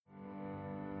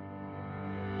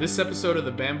This episode of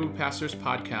the Bamboo Pastors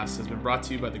Podcast has been brought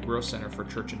to you by the Growth Center for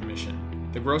Church and Mission.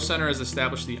 The Growth Center has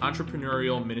established the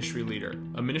Entrepreneurial Ministry Leader,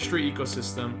 a ministry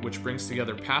ecosystem which brings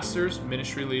together pastors,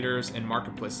 ministry leaders, and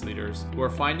marketplace leaders who are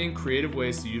finding creative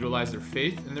ways to utilize their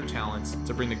faith and their talents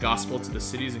to bring the gospel to the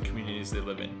cities and communities they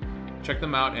live in. Check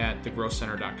them out at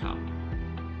thegrowthcenter.com.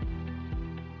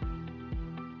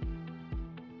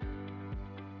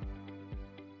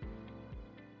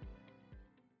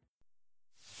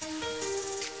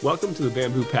 Welcome to the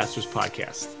Bamboo Pastors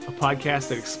Podcast, a podcast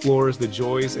that explores the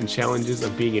joys and challenges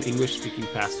of being an English-speaking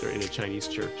pastor in a Chinese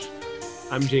church.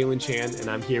 I'm Jalen Chan, and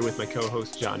I'm here with my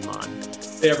co-host, John Mon.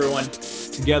 Hey, everyone.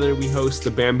 Together, we host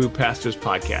the Bamboo Pastors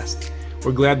Podcast.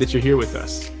 We're glad that you're here with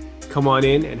us. Come on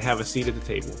in and have a seat at the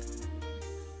table.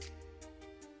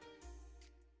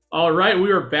 All right, we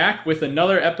are back with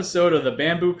another episode of the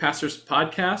Bamboo Pastors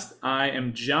Podcast. I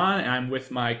am John, and I'm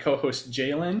with my co-host,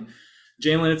 Jalen.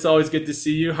 Jalen, it's always good to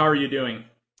see you. How are you doing?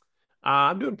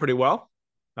 I'm doing pretty well.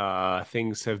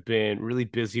 Things have been really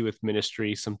busy with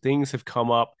ministry. Some things have come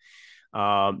up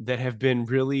that have been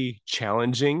really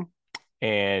challenging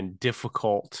and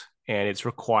difficult, and it's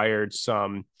required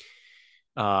some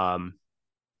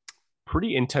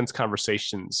pretty intense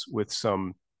conversations with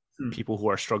some people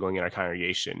who are struggling in our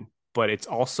congregation. But it's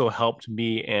also helped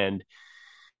me and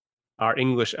our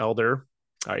English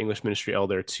ministry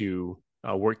elder to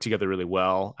work together really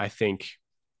well. I think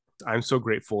I'm so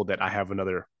grateful that I have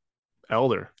another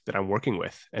elder that I'm working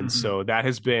with. And so that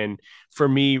has been, for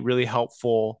me, really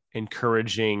helpful,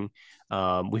 encouraging.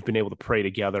 We've been able to pray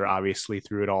together, obviously,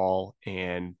 through it all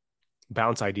and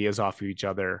bounce ideas off of each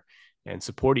other and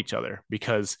support each other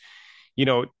because, you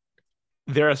know,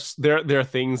 there are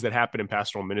things that happen in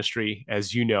pastoral ministry,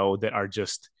 as you know, that are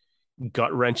just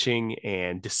gut-wrenching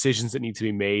and decisions that need to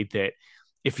be made that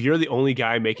if you're the only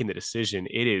guy making the decision,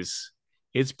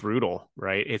 it's brutal,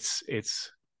 right? It's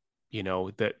you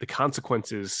know, the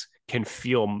consequences can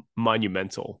feel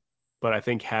monumental, but I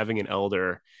think having an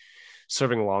elder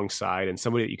serving alongside and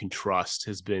somebody that you can trust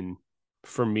has been,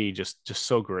 for me, just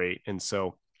so great. And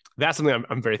so that's something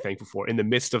I'm very thankful for in the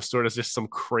midst of sort of just some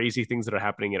crazy things that are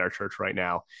happening in our church right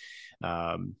now.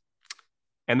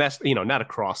 And that's, you know, not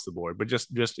across the board, but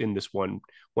just in this one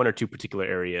or two particular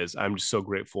areas. I'm just so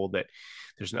grateful that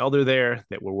there's an elder there,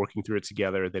 that we're working through it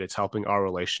together, that it's helping our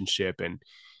relationship and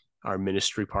our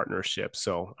ministry partnership.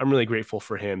 So I'm really grateful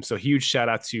for him. So huge shout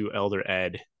out to Elder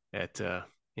Ed at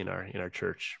in our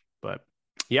church. But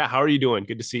yeah, how are you doing?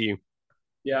 Good to see you.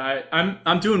 Yeah,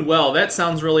 I'm doing well. That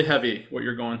sounds really heavy, what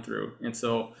you're going through. And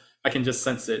so I can just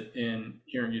sense it in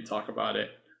hearing you talk about it.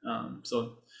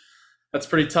 So that's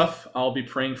pretty tough. I'll be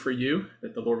praying for you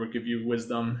that the Lord would give you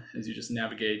wisdom as you just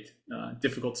navigate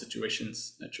difficult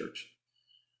situations at church.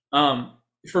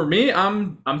 For me,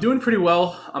 I'm doing pretty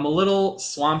well. I'm a little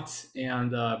swamped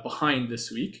and behind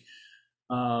this week.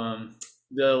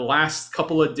 The last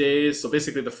couple of days, so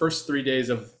basically the first 3 days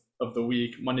of the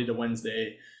week, Monday to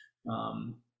Wednesday,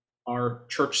 our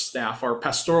church staff, our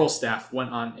pastoral staff,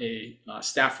 went on a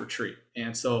staff retreat.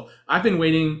 And so I've been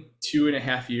waiting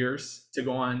 2.5 years to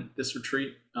go on this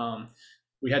retreat.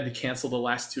 We had to cancel the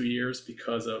last 2 years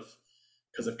because of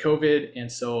COVID.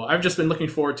 And so I've just been looking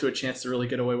forward to a chance to really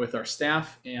get away with our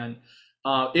staff. And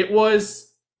it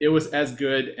was as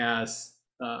good as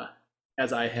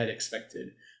I had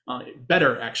expected.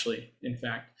 Better, actually, in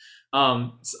fact.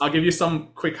 So I'll give you some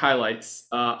quick highlights.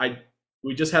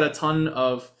 We just had a ton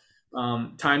of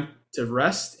time to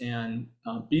rest and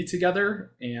be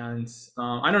together. And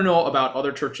I don't know about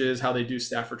other churches, how they do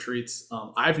staff retreats.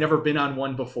 I've never been on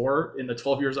one before. In the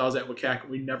 12 years I was at WCAC,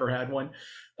 we never had one.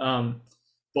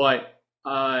 But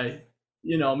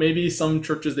you know, maybe some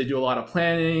churches, they do a lot of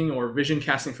planning or vision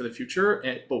casting for the future,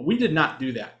 but we did not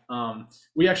do that.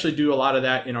 We actually do a lot of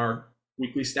that in our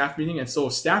weekly staff meeting. And so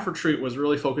staff retreat was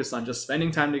really focused on just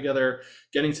spending time together,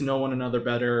 getting to know one another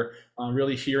better,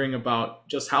 really hearing about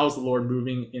just how is the Lord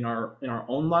moving in our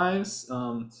own lives.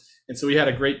 And so we had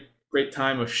a great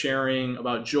time of sharing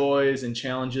about joys and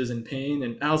challenges and pain.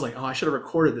 And I was like, oh, I should have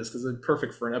recorded this because it's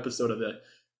perfect for an episode of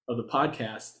the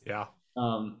podcast. Yeah.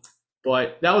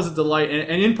 But that was a delight.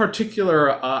 And in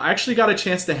particular, I actually got a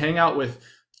chance to hang out with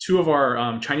two of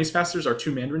our Chinese pastors, our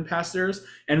two Mandarin pastors,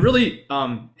 and really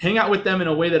hang out with them in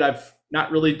a way that I've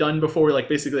not really done before. We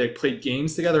basically played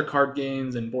games together, card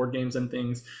games and board games and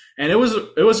things. And it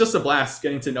was just a blast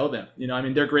getting to know them. You know, I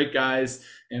mean, they're great guys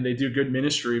and they do good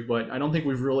ministry, but I don't think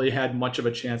we've really had much of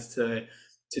a chance to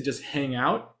just hang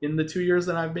out in the 2 years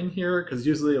that I've been here. Because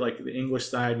usually the English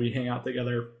side, we hang out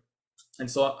together. And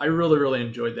so I really, really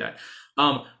enjoyed that.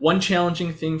 One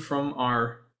challenging thing from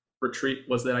our retreat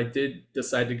was that I did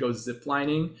decide to go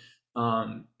ziplining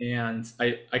And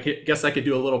guess I could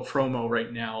do a little promo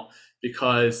right now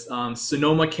because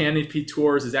Sonoma Canopy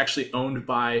Tours is actually owned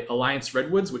by Alliance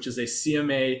Redwoods, which is a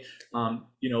CMA,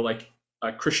 like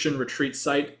a Christian retreat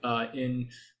site in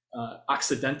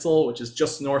Occidental, which is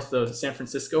just north of San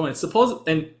Francisco.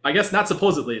 And I guess not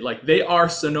supposedly, like they are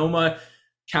Sonoma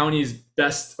County's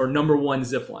best or number one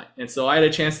zip line. And so I had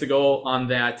a chance to go on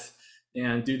that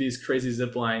and do these crazy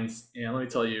zip lines. And let me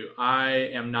tell you,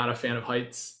 I am not a fan of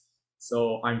heights.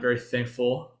 So I'm very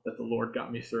thankful that the Lord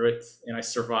got me through it and I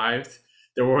survived.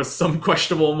 There was some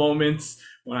questionable moments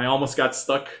when I almost got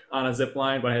stuck on a zip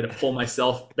line, but I had to pull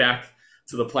myself back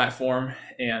to the platform.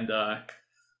 And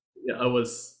it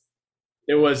was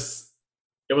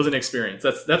an experience.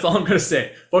 That's all I'm going to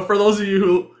say. But for those of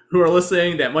you who are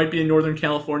listening that might be in Northern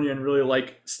California and really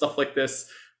like stuff like this,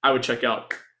 I would check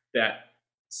out that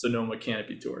Sonoma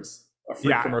Canopy Tours, a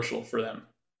free commercial for them.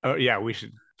 Oh yeah, we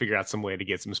should figure out some way to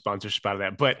get some sponsorship out of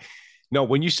that. But no,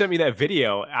 when you sent me that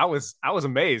video, I was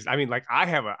amazed. I mean, like I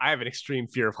have an extreme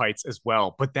fear of heights as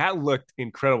well, but that looked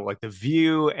incredible. Like the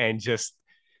view and just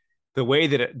the way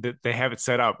that they have it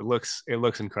set up, it looks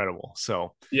incredible.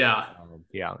 So yeah,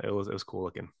 it was cool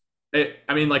looking.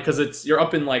 I mean, like, cause you're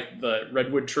up in like the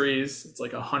redwood trees. It's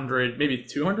like 100, maybe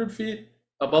 200 feet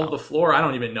above the floor. I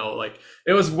don't even know. Like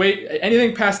it was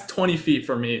anything past 20 feet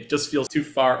for me just feels too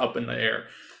far up in the air.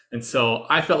 And so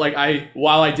I felt like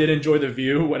while I did enjoy the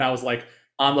view when I was like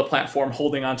on the platform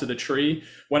holding onto the tree,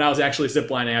 when I was actually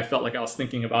ziplining, I felt like I was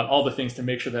thinking about all the things to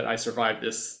make sure that I survived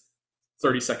this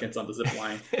 30 seconds on the zip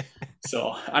line.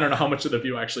 So I don't know how much of the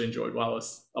view I actually enjoyed while I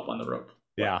was up on the rope.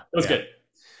 Yeah. It was good.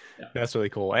 Yeah. That's really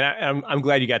cool. And I'm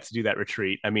glad you got to do that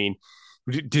retreat. I mean,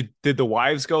 did the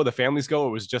wives go, the families go,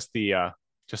 or was just the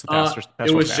pastors?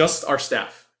 It was just our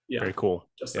staff. Yeah. Very cool.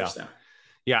 Just our staff.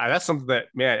 Yeah, that's something that,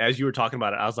 man, as you were talking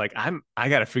about it, I was like, I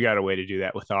got to figure out a way to do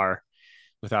that with our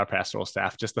pastoral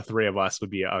staff. Just the three of us would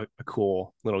be a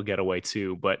cool little getaway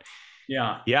too. But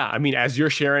yeah, I mean, as you're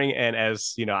sharing and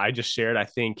as I just shared, I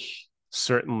think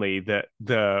certainly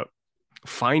the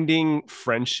finding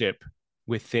friendship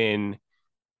within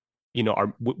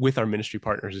with our ministry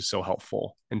partners is so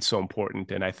helpful and so important.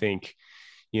 And I think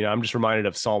I'm just reminded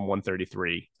of Psalm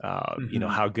 133.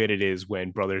 How good it is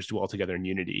when brothers dwell together in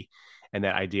unity. And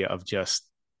that idea of just,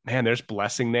 man, there's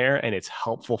blessing there and it's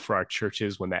helpful for our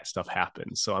churches when that stuff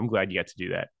happens. So I'm glad you got to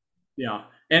do that. Yeah.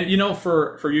 And,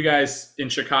 for you guys in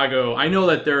Chicago, I know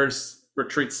that there's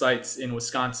retreat sites in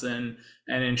Wisconsin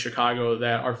and in Chicago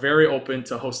that are very open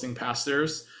to hosting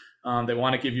pastors. They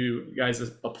want to give you guys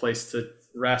a place to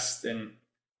rest and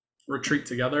retreat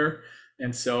together.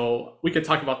 And so we could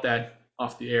talk about that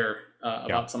off the air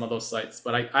about some of those sites.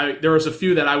 But there was a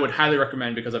few that I would highly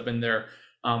recommend because I've been there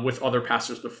with other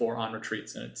pastors before on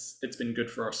retreats, and it's been good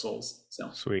for our souls.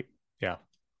 So sweet. Yeah.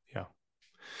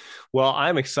 Well,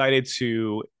 I'm excited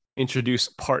to introduce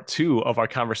part 2 of our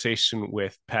conversation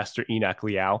with Pastor Enoch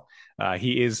Liao.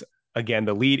 He is, again,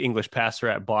 the lead English pastor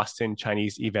at Boston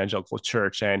Chinese Evangelical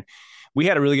Church, and we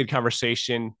had a really good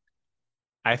conversation.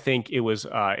 I think it was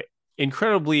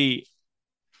incredibly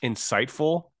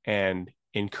insightful and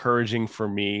encouraging for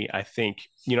me. I think,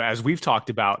 as we've talked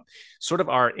about, sort of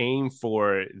our aim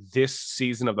for this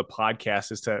season of the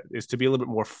podcast is to be a little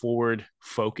bit more forward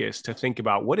focused, to think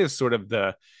about what is sort of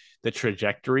the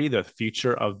trajectory, the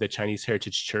future of the Chinese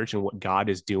Heritage Church and what God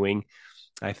is doing.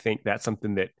 I think that's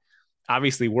something that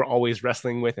obviously we're always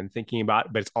wrestling with and thinking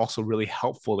about, but it's also really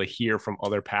helpful to hear from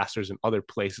other pastors in other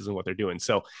places and what they're doing.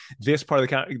 So this part of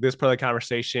the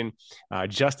conversation,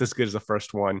 just as good as the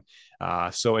first one.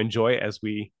 So enjoy as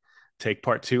we take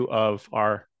part 2 of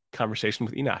our conversation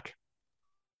with Enoch.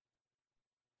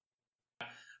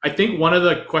 I think one of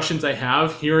the questions I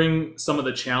have, hearing some of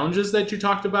the challenges that you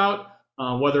talked about,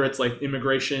 whether it's like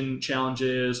immigration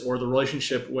challenges or the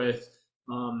relationship with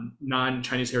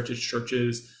non-Chinese heritage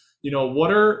churches,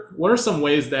 what are some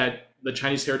ways that the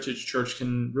Chinese Heritage Church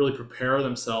can really prepare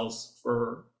themselves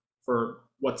for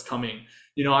what's coming?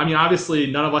 I mean,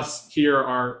 obviously none of us here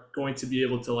are going to be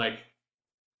able to like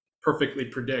perfectly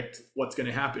predict what's going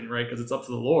to happen, right? Because it's up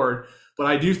to the Lord. But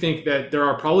I do think that there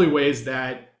are probably ways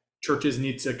that churches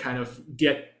need to kind of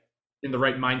get in the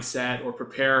right mindset or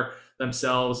prepare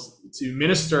themselves to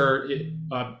minister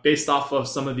based off of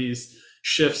some of these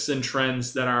shifts and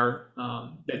trends that are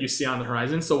that you see on the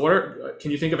horizon. So can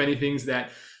you think of any things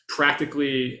that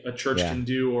practically a church can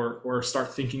do or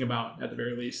start thinking about at the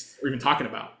very least, or even talking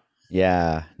about?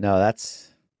 Yeah, no, that's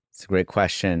a great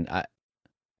question. I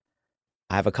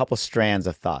have a couple strands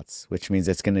of thoughts, which means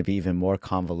it's going to be even more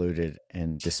convoluted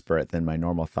and disparate than my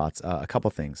normal thoughts. A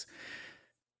couple things.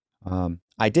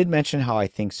 I did mention how I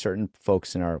think certain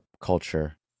folks in our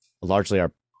culture largely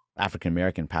our African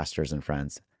American pastors and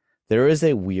friends, there is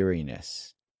a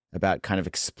weariness about kind of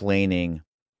explaining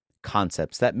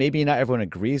concepts that maybe not everyone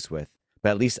agrees with, but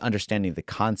at least understanding the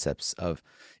concepts of,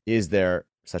 is there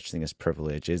such thing as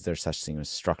privilege? Is there such thing as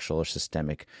structural or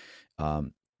systemic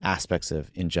aspects of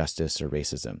injustice or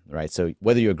racism, right? So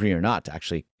whether you agree or not, to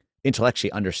actually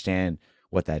intellectually understand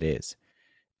what that is.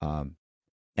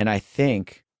 And I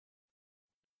think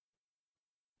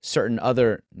certain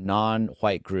other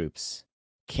non-white groups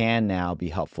can now be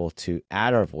helpful to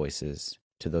add our voices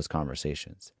to those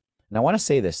conversations. And I want to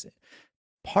say this,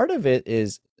 part of it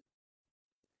is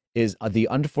the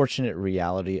unfortunate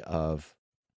reality of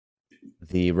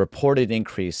the reported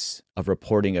increase of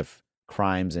reporting of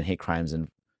crimes and hate crimes and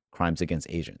crimes against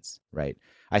Asians, right?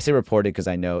 I say reported because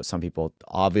I know some people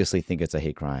obviously think it's a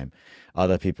hate crime.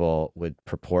 Other people would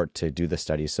purport to do the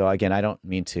studies. So again, I don't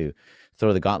mean to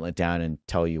throw the gauntlet down and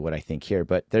tell you what I think here,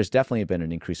 but there's definitely been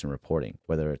an increase in reporting,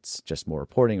 whether it's just more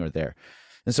reporting or there.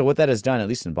 And so what that has done, at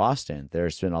least in Boston,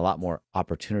 there's been a lot more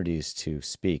opportunities to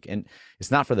speak. And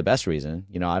it's not for the best reason.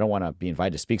 You know, I don't want to be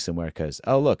invited to speak somewhere because,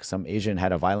 oh, look, some Asian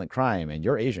had a violent crime and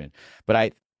you're Asian.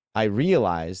 But I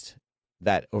realized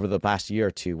that over the past year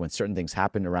or two, when certain things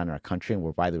happened around our country and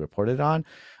were widely reported on,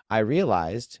 I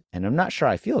realized, and I'm not sure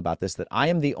how I feel about this, that I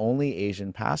am the only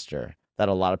Asian pastor that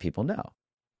a lot of people know.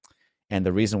 And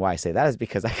the reason why I say that is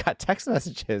because I got text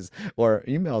messages or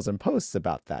emails and posts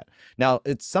about that. Now,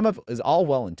 some of it is all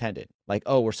well intended. Like,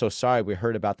 oh, we're so sorry. We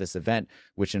heard about this event,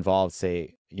 which involved,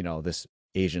 say, you know, this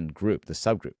Asian group, the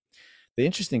subgroup. The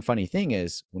interesting, funny thing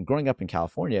is, when growing up in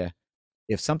California,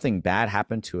 if something bad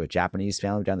happened to a Japanese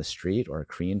family down the street or a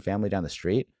Korean family down the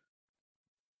street,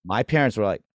 my parents were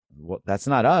like, well, that's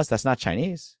not us. That's not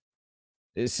Chinese.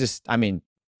 It's just, I mean,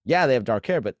 yeah, they have dark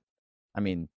hair, but I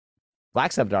mean,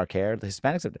 Blacks have dark hair, the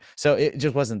Hispanics have, so it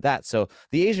just wasn't that. So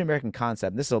the Asian American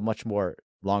concept, this is a much more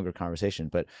longer conversation,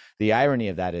 but the irony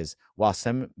of that is, while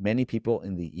many people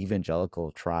in the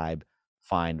evangelical tribe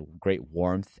find great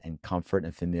warmth and comfort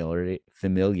and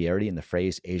familiarity in the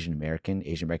phrase Asian American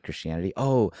Christianity,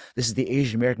 oh, this is the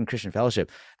Asian American Christian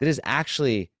Fellowship, that is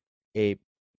actually a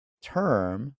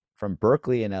term from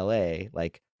Berkeley in LA,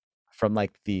 like from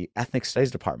like the ethnic studies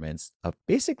departments of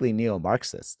basically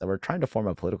neo-Marxists that were trying to form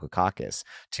a political caucus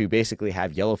to basically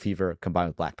have yellow fever combined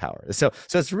with black power. So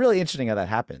it's really interesting how that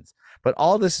happens. But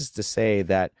all this is to say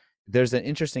that there's an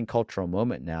interesting cultural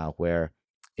moment now where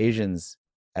Asians,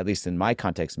 at least in my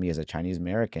context, me as a Chinese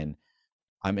American,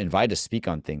 I'm invited to speak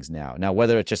on things now. Now,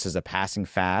 whether it just as a passing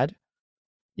fad,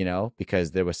 you know,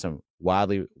 because there was some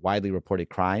widely reported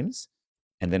crimes,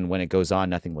 and then when it goes on,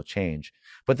 nothing will change.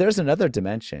 But there's another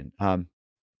dimension. And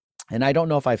I don't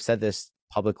know if I've said this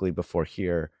publicly before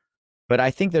here, but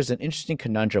I think there's an interesting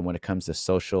conundrum when it comes to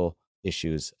social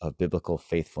issues of biblical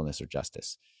faithfulness or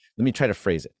justice. Let me try to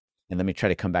phrase it. And let me try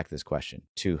to come back to this question,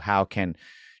 to how can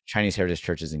Chinese heritage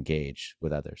churches engage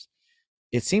with others?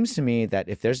 It seems to me that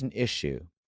if there's an issue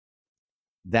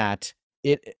that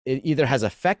it either has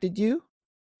affected you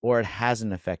or it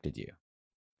hasn't affected you.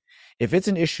 If it's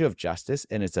an issue of justice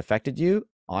and it's affected you,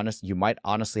 you might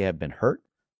honestly have been hurt.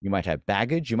 You might have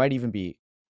baggage. You might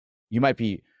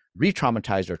be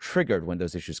re-traumatized or triggered when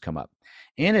those issues come up.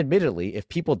 And admittedly, if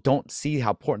people don't see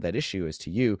how important that issue is to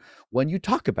you, when you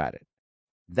talk about it,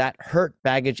 that hurt,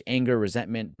 baggage, anger,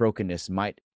 resentment, brokenness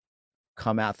might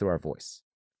come out through our voice.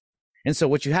 And so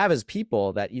what you have is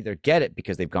people that either get it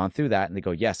because they've gone through that and they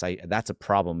go, yes, that's a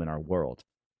problem in our world.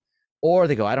 Or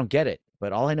they go, I don't get it,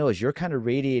 but all I know is you're kind of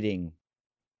radiating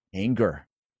anger,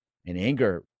 and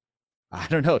anger, I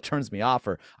don't know, turns me off,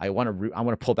 or I want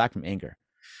to pull back from anger.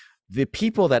 The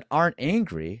people that aren't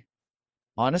angry,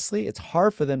 honestly, it's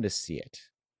hard for them to see it.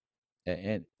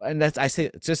 And that's, I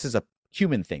say, it's just as a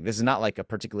human thing. This is not like a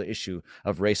particular issue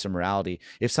of race or morality.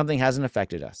 If something hasn't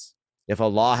affected us, if a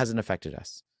law hasn't affected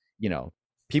us, you know,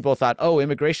 people thought, oh,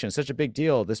 immigration is such a big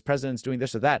deal. This president's doing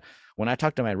this or that. When I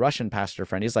talked to my Russian pastor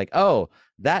friend, he's like, oh,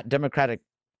 that Democratic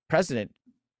president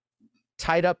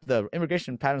tied up the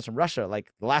immigration patterns from Russia,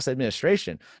 like the last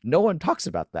administration. No one talks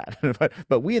about that.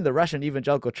 but we in the Russian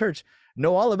Evangelical Church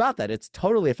know all about that. It's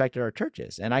totally affected our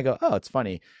churches. And I go, oh, it's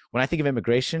funny. When I think of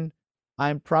immigration,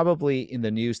 I'm probably in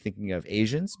the news thinking of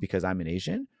Asians because I'm an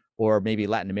Asian, or maybe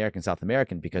Latin American, South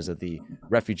American because of the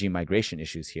refugee migration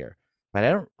issues here. But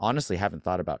I haven't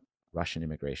thought about Russian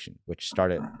immigration, which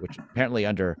apparently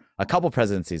under a couple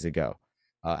presidencies ago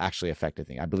actually affected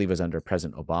things. I believe it was under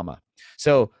President Obama.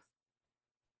 So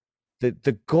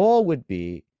the goal would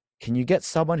be, can you get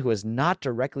someone who is not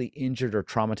directly injured or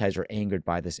traumatized or angered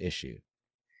by this issue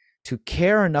to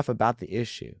care enough about the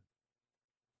issue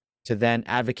to then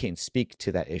advocate and speak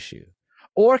to that issue?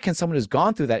 Or can someone who's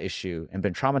gone through that issue and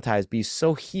been traumatized be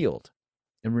so healed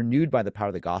and renewed by the power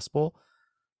of the gospel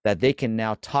that they can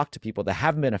now talk to people that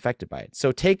haven't been affected by it?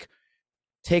 So take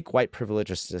white privilege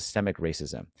or systemic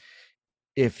racism.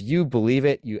 If you believe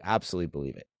it, you absolutely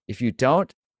believe it. If you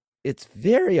don't, it's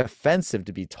very offensive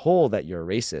to be told that you're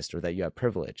a racist or that you have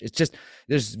privilege. It's just,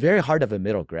 there's very hard to have a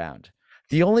middle ground.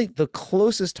 The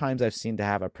closest times I've seen to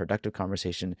have a productive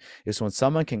conversation is when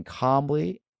someone can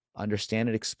calmly understand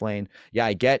and explain, yeah,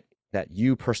 I get that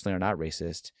you personally are not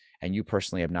racist and you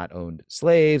personally have not owned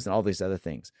slaves and all these other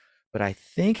things. But I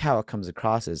think how it comes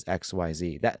across is X, Y,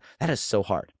 Z. That is so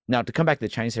hard. Now, to come back to the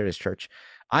Chinese Heritage Church,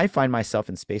 I find myself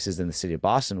in spaces in the city of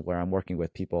Boston where I'm working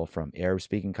with people from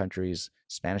Arab-speaking countries,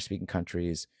 Spanish-speaking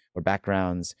countries, or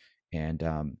backgrounds, and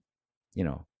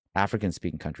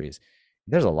African-speaking countries.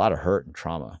 There's a lot of hurt and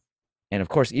trauma, and of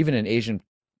course, even in Asian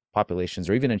populations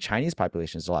or even in Chinese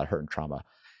populations, there's a lot of hurt and trauma.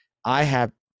 I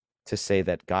have to say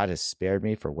that God has spared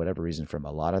me for whatever reason from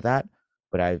a lot of that,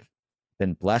 but I've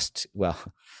been blessed. Well,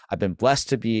 I've been blessed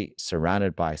to be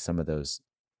surrounded by some of those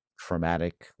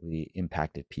traumatically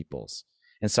impacted peoples.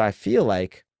 And so I feel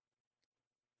like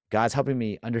God's helping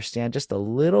me understand just a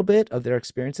little bit of their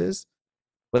experiences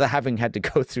without having had to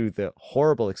go through the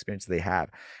horrible experience they have.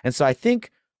 And so I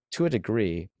think to a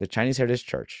degree, the Chinese Heritage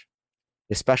Church,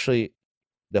 especially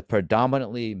the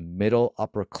predominantly middle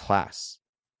upper class,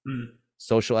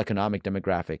 social economic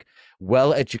demographic,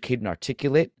 well-educated and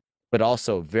articulate, but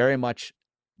also very much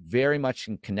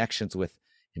in connections with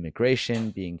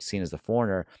immigration, being seen as a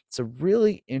foreigner. It's a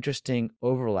really interesting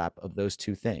overlap of those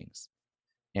two things.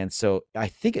 And so I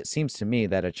think it seems to me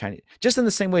that a Chinese, just in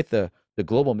the same way with the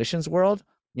global missions world,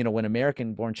 when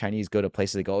American-born Chinese go to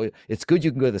places, they go, it's good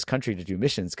you can go to this country to do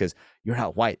missions because you're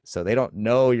not white, so they don't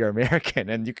know you're American,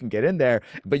 and you can get in there,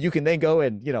 but you can then go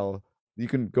and, you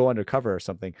can go undercover or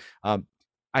something.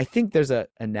 I think there's an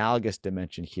analogous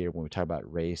dimension here when we talk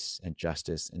about race and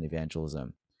justice and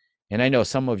evangelism. And I know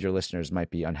some of your listeners might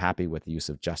be unhappy with the use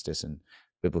of justice and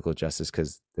biblical justice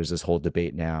because there's this whole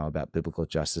debate now about biblical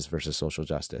justice versus social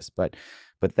justice. But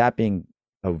that being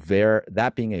a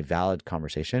valid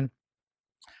conversation,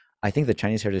 I think the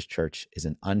Chinese Heritage Church is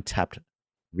an untapped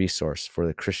resource for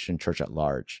the Christian church at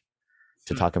large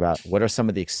to talk about what are some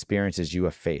of the experiences you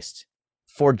have faced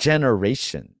for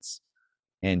generations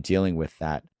and dealing with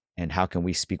that, and how can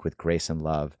we speak with grace and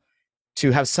love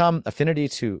to have some affinity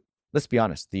to, let's be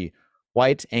honest, the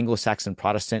white Anglo-Saxon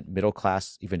Protestant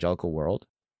middle-class evangelical world,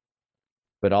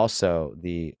 but also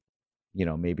the,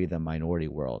 maybe the minority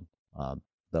world,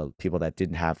 the people that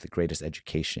didn't have the greatest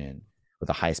education or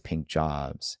the highest paying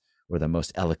jobs or the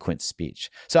most eloquent speech.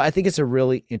 So I think it's a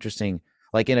really interesting,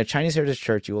 like in a Chinese Heritage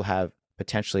Church, you will have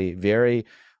potentially very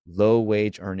low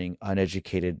wage earning,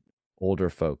 uneducated older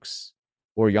folks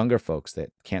or younger folks that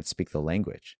can't speak the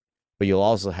language, but you'll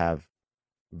also have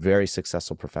very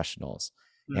successful professionals.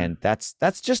 And that's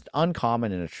just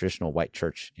uncommon in a traditional white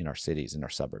church in our cities, in our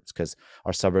suburbs, because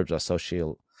our suburbs are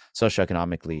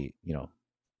socioeconomically,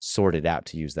 sorted out,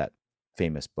 to use that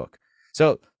famous book.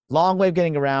 So long way of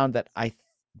getting around that.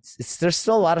 There's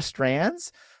still a lot of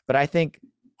strands, but I think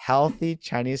healthy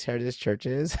Chinese Heritage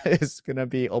churches is going to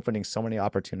be opening so many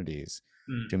opportunities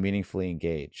to meaningfully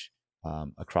engage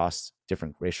across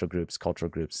different racial groups, cultural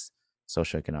groups,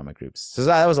 socioeconomic groups. So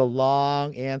that was a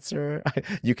long answer.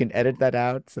 You can edit that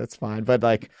out. So that's fine. But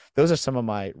those are some of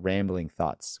my rambling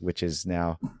thoughts, which is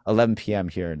now 11 p.m.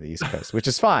 here in the East Coast, which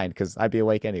is fine because I'd be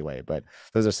awake anyway. But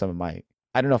those are some of I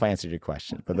don't know if I answered your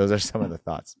question, but those are some of the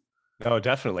thoughts. No,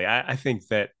 definitely. I think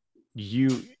that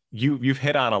you've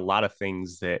hit on a lot of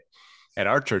things that at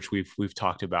our church we've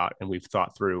talked about and we've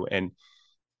thought through. And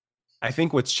I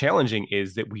think what's challenging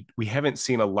is that we haven't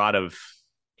seen a lot of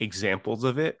examples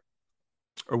of it,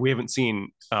 or we haven't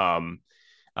seen I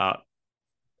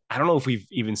don't know if we've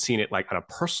even seen it on a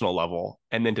personal level,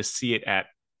 and then to see it at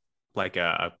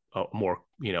a more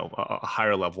a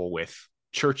higher level with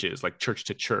churches, like church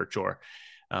to church, or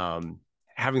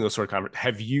having those sort of conversations.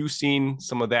 Have you seen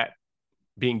some of that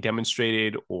being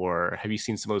demonstrated, or have you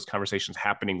seen some of those conversations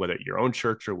happening, whether at your own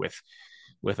church or with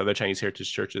other Chinese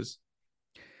heritage churches?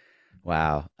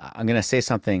 Wow. I'm going to say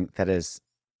something that is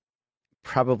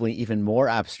probably even more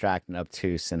abstract and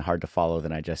obtuse and hard to follow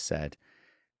than I just said.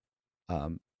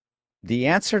 The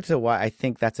answer to why I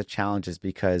think that's a challenge is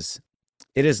because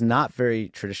it is not very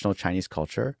traditional Chinese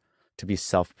culture to be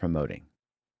self-promoting.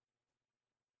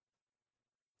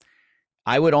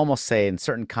 I would almost say in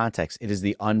certain contexts, it is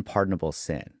the unpardonable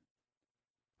sin.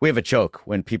 We have a joke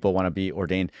when people want to be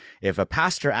ordained. If a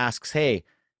pastor asks, hey,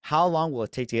 how long will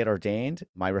it take to get ordained?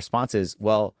 My response is,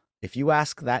 well, If you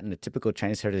ask that in a typical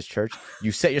Chinese heritage church,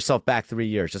 you set yourself back 3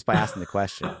 years just by asking the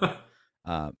question.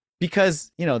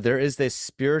 Because, you know, there is this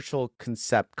spiritual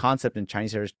concept in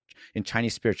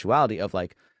Chinese spirituality of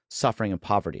like suffering and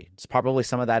poverty. It's probably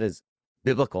some of that is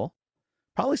biblical.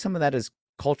 Probably some of that is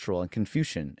cultural and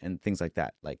Confucian and things like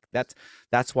that. Like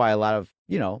that's why a lot of,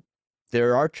 you know,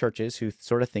 there are churches who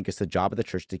sort of think it's the job of the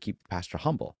church to keep the pastor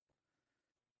humble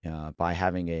by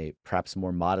having a perhaps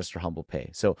more modest or humble pay.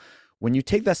 So when you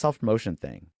take that self-promotion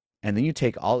thing and then you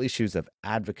take all issues of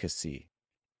advocacy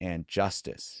and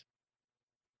justice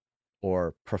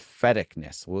or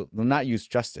propheticness, we'll not use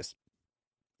justice.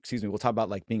 Excuse me, we'll talk about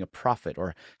like being a prophet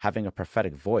or having a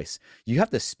prophetic voice. You have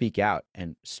to speak out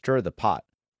and stir the pot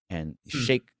and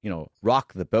shake, you know,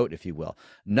 rock the boat, if you will.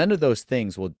 None of those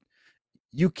things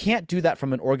you can't do that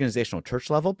from an organizational church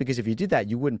level, because if you did that,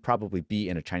 you wouldn't probably be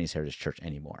in a Chinese heritage church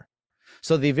anymore.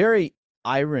 So the very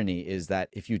irony is that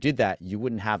if you did that, you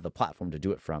wouldn't have the platform to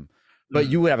do it from, but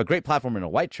you would have a great platform in a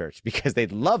white church because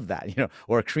they'd love that, you know,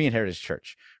 or a Korean heritage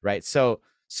church, right? So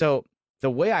the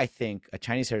way I think a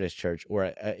Chinese heritage church or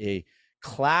a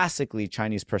classically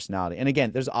Chinese personality, and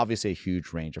again, there's obviously a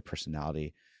huge range of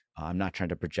personality. I'm not trying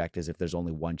to project as if there's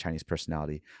only one Chinese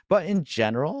personality, but in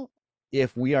general,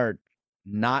 if we are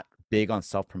not big on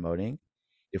self-promoting,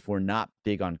 if we're not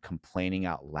big on complaining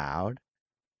out loud,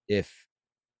 if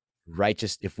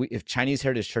Chinese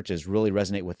heritage churches really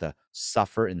resonate with the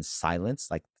suffer in silence,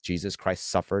 like Jesus Christ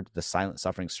suffered, the silent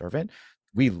suffering servant,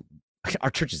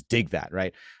 our churches dig that,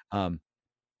 right?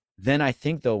 Then I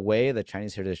think the way the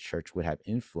Chinese heritage church would have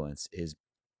influence is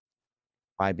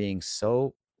by being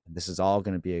so, this is all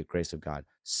going to be a grace of God,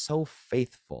 so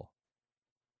faithful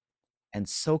and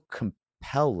so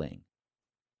compelling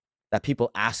that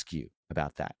people ask you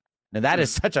about that. Now that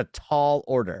is such a tall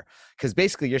order, because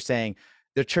basically you're saying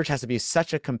the church has to be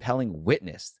such a compelling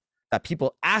witness that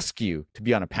people ask you to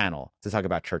be on a panel to talk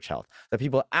about church health, that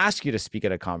people ask you to speak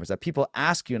at a conference, that people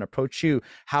ask you and approach you,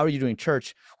 how are you doing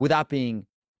church, without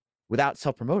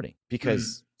self-promoting,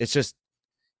 because it just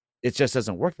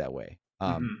doesn't work that way.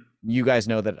 You guys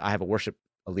know that I have a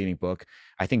leading book.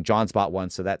 I think John's bought one,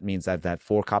 so that means I've had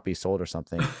 4 copies sold or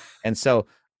something. And so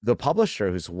the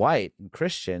publisher, who's white and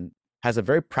Christian, has a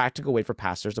very practical way for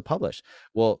pastors to publish.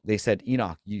 Well, they said,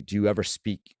 Enoch, do you ever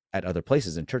speak at other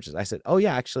places in churches? I said, oh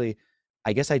yeah, actually,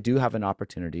 I guess I do have an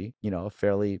opportunity, you know, a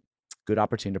fairly good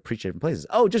opportunity to preach at different places.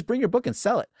 Oh, just bring your book and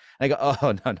sell it. And I go,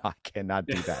 oh no, I cannot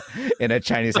do that in a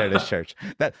Chinese heritage church.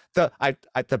 That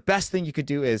the best thing you could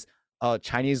do is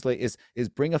Chinese is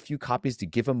bring a few copies to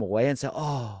give them away and say,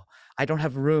 oh, I don't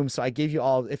have room, so I gave you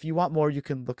all. If you want more, you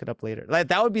can look it up later. Like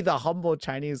that would be the humble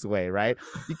Chinese way, right?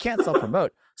 You can't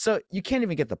self-promote, so you can't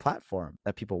even get the platform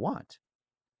that people want.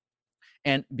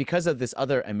 And because of this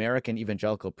other American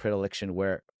evangelical predilection,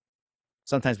 where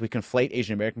sometimes we conflate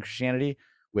Asian American Christianity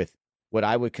with what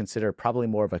I would consider probably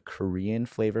more of a Korean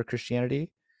flavor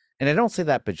Christianity, and I don't say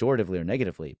that pejoratively or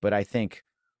negatively, but I think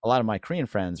a lot of my Korean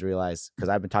friends realize, because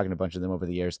I've been talking to a bunch of them over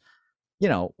the years, you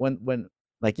know, when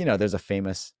like, you know, there's a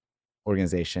famous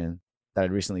organization that I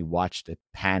recently watched a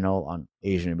panel on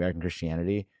Asian American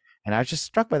Christianity, and I was just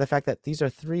struck by the fact that these are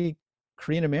 3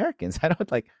 Korean Americans. I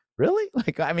don't like, really?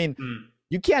 Like, I mean,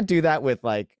 you can't do that with,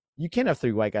 like, you can't have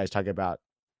 3 white guys talking about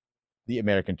the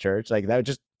American church. Like that would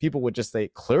just, people would just say,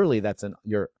 clearly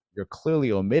you're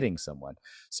clearly omitting someone.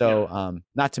 So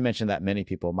not to mention that many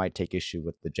people might take issue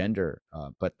with the gender,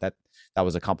 but that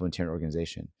was a complementarian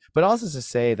organization. But also to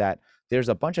say that there's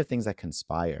a bunch of things that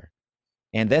conspire.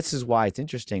 And this is why it's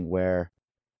interesting where,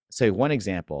 say, one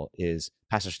example is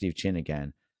Pastor Steve Chin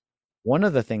again. One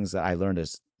of the things that I learned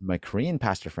is my Korean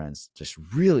pastor friends just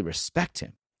really respect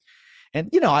him. And,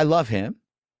 you know, I love him.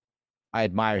 I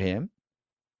admire him.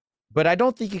 But I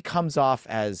don't think he comes off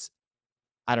as,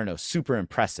 I don't know, super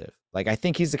impressive. Like, I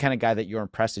think he's the kind of guy that you're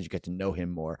impressed as you get to know him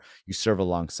more. You serve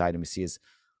alongside him. You see his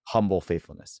humble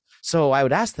faithfulness. So I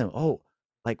would ask them, oh,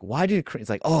 like, why do Koreans,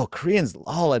 like, oh, Koreans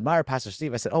all admire Pastor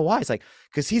Steve? I said, oh, why? It's like,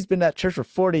 because he's been at church for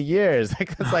 40 years.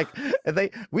 Like, it's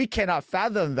like, we cannot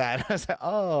fathom that. I was like,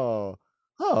 oh,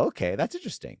 okay, that's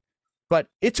interesting. But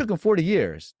it took him 40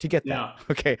 years to get that. Yeah.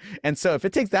 Okay. And so if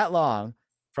it takes that long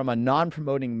from a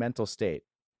non-promoting mental state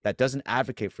that doesn't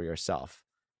advocate for yourself,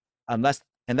 and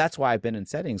that's why I've been in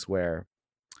settings where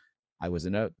I was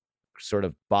in a sort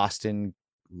of Boston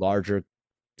larger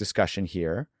discussion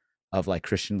here of like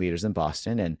Christian leaders in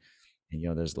Boston, and you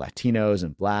know, there's Latinos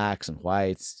and blacks and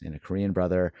whites and a Korean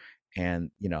brother,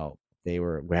 and you know,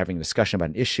 we're having a discussion about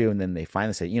an issue, and then they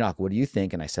finally said, Enoch, what do you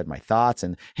think? And I said my thoughts,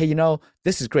 and hey, you know,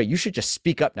 this is great, you should just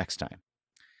speak up next time.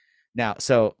 Now,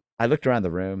 so I looked around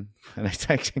the room and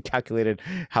I calculated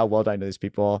how well do I know these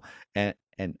people, and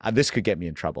and this could get me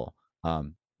in trouble.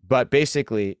 But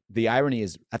basically, the irony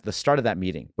is at the start of that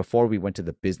meeting, before we went to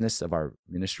the business of our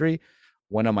ministry,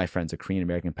 one of my friends, a Korean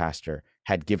American pastor,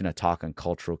 had given a talk on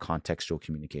cultural contextual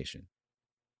communication.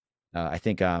 I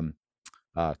think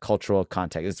cultural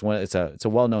context. It's a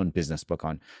well-known business book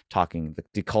on talking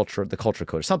the culture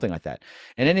code, or something like that.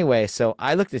 And anyway, so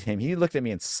I looked at him. He looked at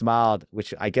me and smiled,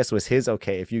 which I guess was his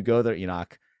okay. If you go there,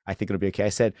 Enoch, I think it'll be okay. I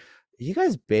said, you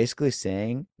guys basically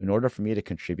saying in order for me to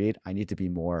contribute, I need to be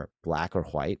more black or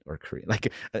white or Korean,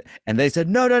 like, and they said,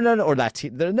 no, or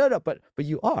Latino, no, but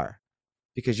you are,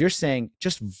 because you're saying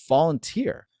just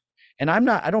volunteer. And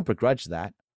I don't begrudge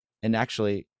that. And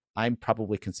actually, I'm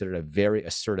probably considered a very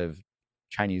assertive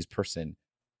Chinese person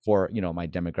for, my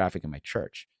demographic in my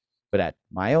church. But at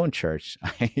my own church,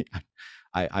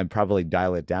 I'm probably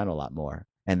dial it down a lot more.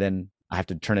 And then I have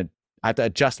to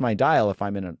adjust my dial if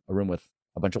I'm in a room with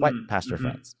a bunch of white pastor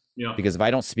friends. Yeah. Because if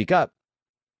I don't speak up,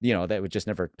 they would just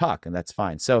never talk, and that's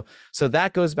fine. So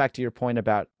that goes back to your point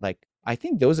about, like, I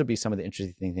think those would be some of the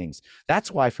interesting things.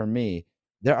 That's why for me,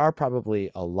 there are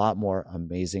probably a lot more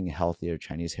amazing, healthier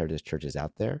Chinese heritage churches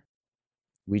out there.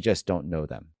 We just don't know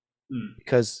them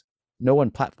because no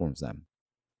one platforms them,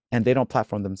 and they don't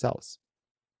platform themselves.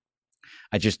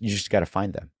 You just got to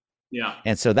find them. Yeah.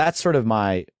 And so that's sort of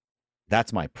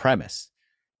that's my premise.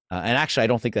 And actually, I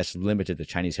don't think that's limited to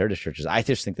Chinese heritage churches. I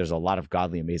just think there's a lot of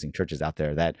godly, amazing churches out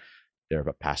there that their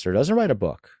pastor doesn't write a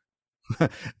book.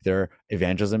 Their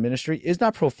evangelism ministry is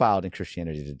not profiled in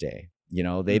Christianity today.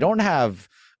 They don't have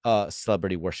a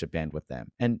celebrity worship band with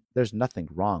them. And there's nothing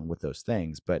wrong with those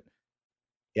things. But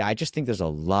yeah, I just think there's a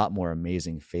lot more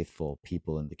amazing, faithful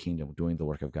people in the kingdom doing the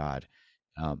work of God.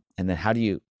 And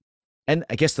then and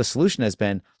I guess the solution has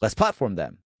been, let's platform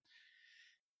them.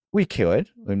 We could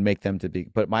and make them to be,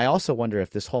 but I also wonder if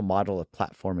this whole model of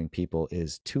platforming people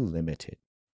is too limited.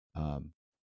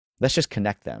 Let's just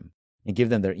connect them and give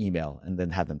them their email and then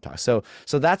have them talk. So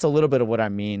that's a little bit of what I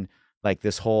mean, like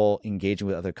this whole engaging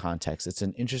with other contexts. It's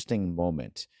an interesting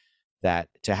moment that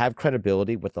to have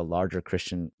credibility with the larger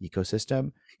Christian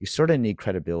ecosystem, you sort of need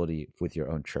credibility with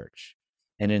your own church.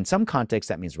 And in some contexts,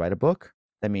 that means write a book.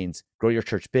 That means grow your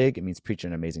church big. It means preach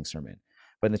an amazing sermon.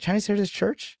 But in the Chinese Heritage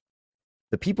Church,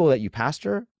 the people that you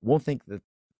pastor won't think that,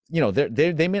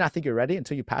 they may not think you're ready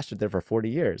until you pastored there for 40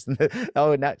 years.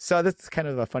 So that's kind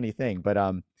of a funny thing.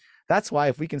 But that's why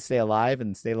if we can stay alive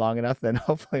and stay long enough, then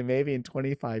hopefully maybe in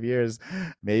 25 years,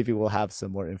 maybe we'll have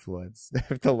some more influence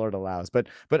if the Lord allows. But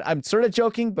I'm sort of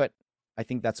joking, but I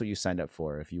think that's what you signed up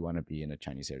for if you want to be in a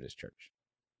Chinese Heritage Church.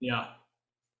 Yeah.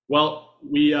 Well,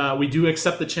 we do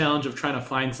accept the challenge of trying to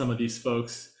find some of these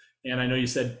folks. And I know you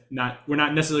said we're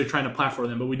not necessarily trying to platform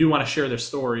them, but we do want to share their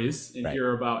stories and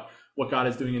hear about what God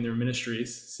is doing in their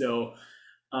ministries. So,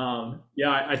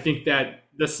 I think that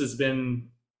this has been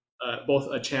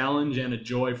both a challenge and a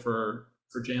joy for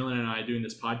Jalen and I doing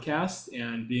this podcast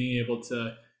and being able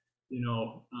to,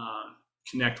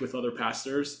 connect with other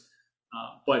pastors.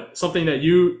 But something that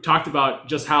you talked about,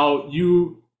 just how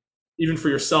you, even for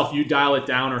yourself, you dial it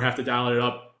down or have to dial it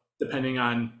up depending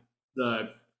on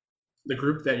the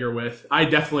group that you're with. I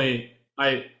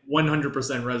 100%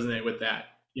 resonate with that.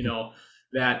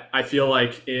 That I feel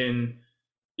like in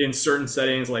certain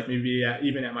settings, like maybe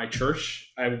even at my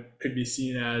church, I could be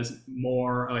seen as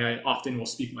more, like I often will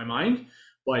speak my mind,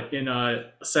 but in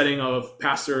a setting of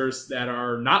pastors that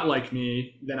are not like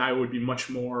me, then I would be much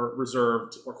more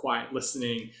reserved or quiet,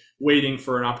 listening, waiting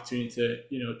for an opportunity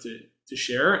to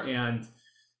share. And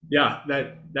yeah,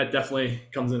 that definitely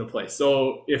comes into play.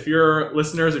 So if you're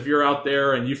listeners, if you're out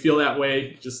there and you feel that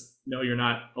way, just know you're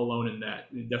not alone in that.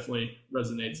 It definitely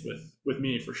resonates with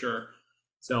me for sure.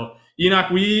 So Enoch,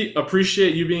 we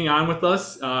appreciate you being on with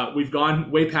us. We've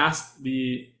gone way past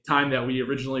the time that we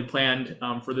originally planned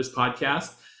for this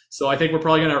podcast. So I think we're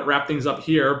probably going to wrap things up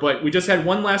here, but we just had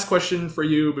one last question for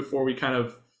you before we kind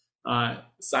of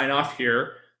sign off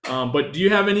here. But do you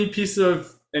have any piece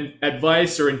of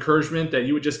advice or encouragement that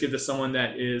you would just give to someone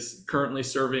that is currently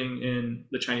serving in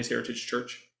the Chinese Heritage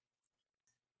Church?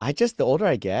 The older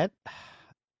I get,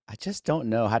 I just don't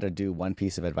know how to do one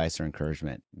piece of advice or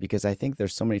encouragement because I think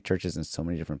there's so many churches in so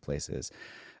many different places.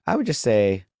 I would just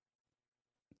say,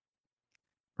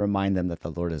 remind them that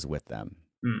the Lord is with them.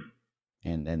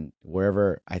 And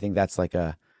wherever, I think that's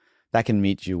that can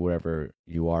meet you wherever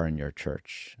you are in your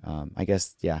church. I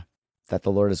guess, that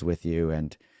the Lord is with you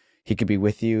and He could be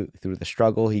with you through the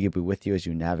struggle. He could be with you as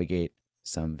you navigate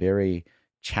some very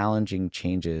challenging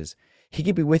changes. He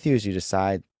could be with you as you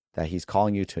decide that He's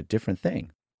calling you to a different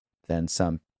thing than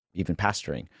some even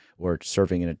pastoring or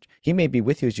serving He may be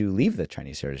with you as you leave the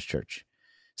Chinese Heritage Church.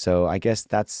 So I guess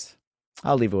that's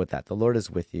I'll leave it with that. The Lord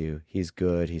is with you. He's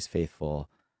good. He's faithful.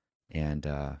 And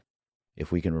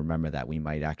if we can remember that, we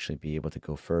might actually be able to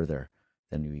go further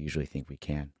than we usually think we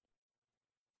can.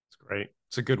 It's great.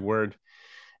 It's a good word.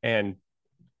 And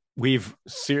we've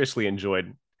seriously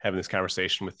enjoyed having this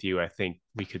conversation with you. I think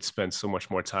we could spend so much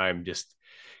more time just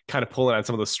kind of pulling on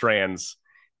some of those strands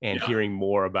and hearing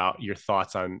more about your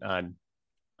thoughts on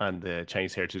the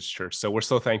Chinese Heritage Church. So we're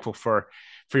so thankful for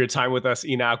your time with us,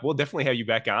 Enoch. We'll definitely have you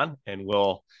back on, and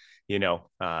we'll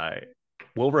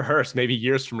rehearse maybe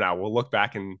years from now. We'll look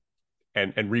back and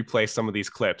replay some of these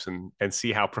clips and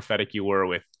see how prophetic you were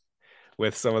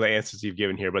with some of the answers you've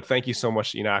given here. But thank you so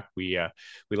much, Enoch. We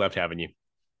loved having you.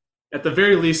 At the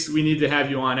very least, we need to have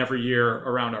you on every year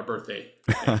around our birthday.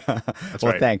 That's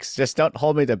well, right. Thanks. Just don't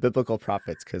hold me to biblical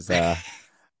prophets, because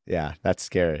that's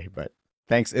scary. But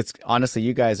thanks. It's honestly,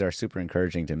 you guys are super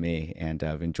encouraging to me, and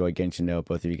I've enjoyed getting to know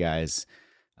both of you guys.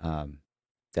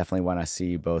 Definitely want to see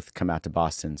you both come out to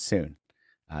Boston soon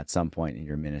at some point in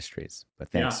your ministries. But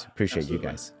thanks. Appreciate absolutely.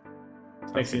 You guys.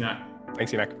 Thanks, Enoch.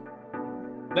 Thanks, Enoch.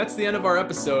 That's the end of our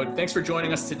episode. Thanks for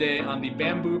joining us today on the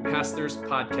Bamboo Pastors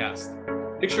Podcast.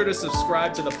 Make sure to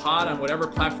subscribe to the pod on whatever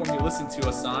platform you listen to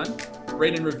us on.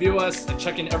 Rate and review us, and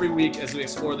check in every week as we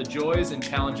explore the joys and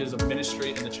challenges of ministry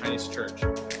in the Chinese church.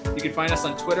 You can find us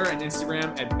on Twitter and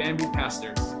Instagram at Bamboo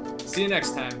Pastors. See you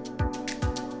next time.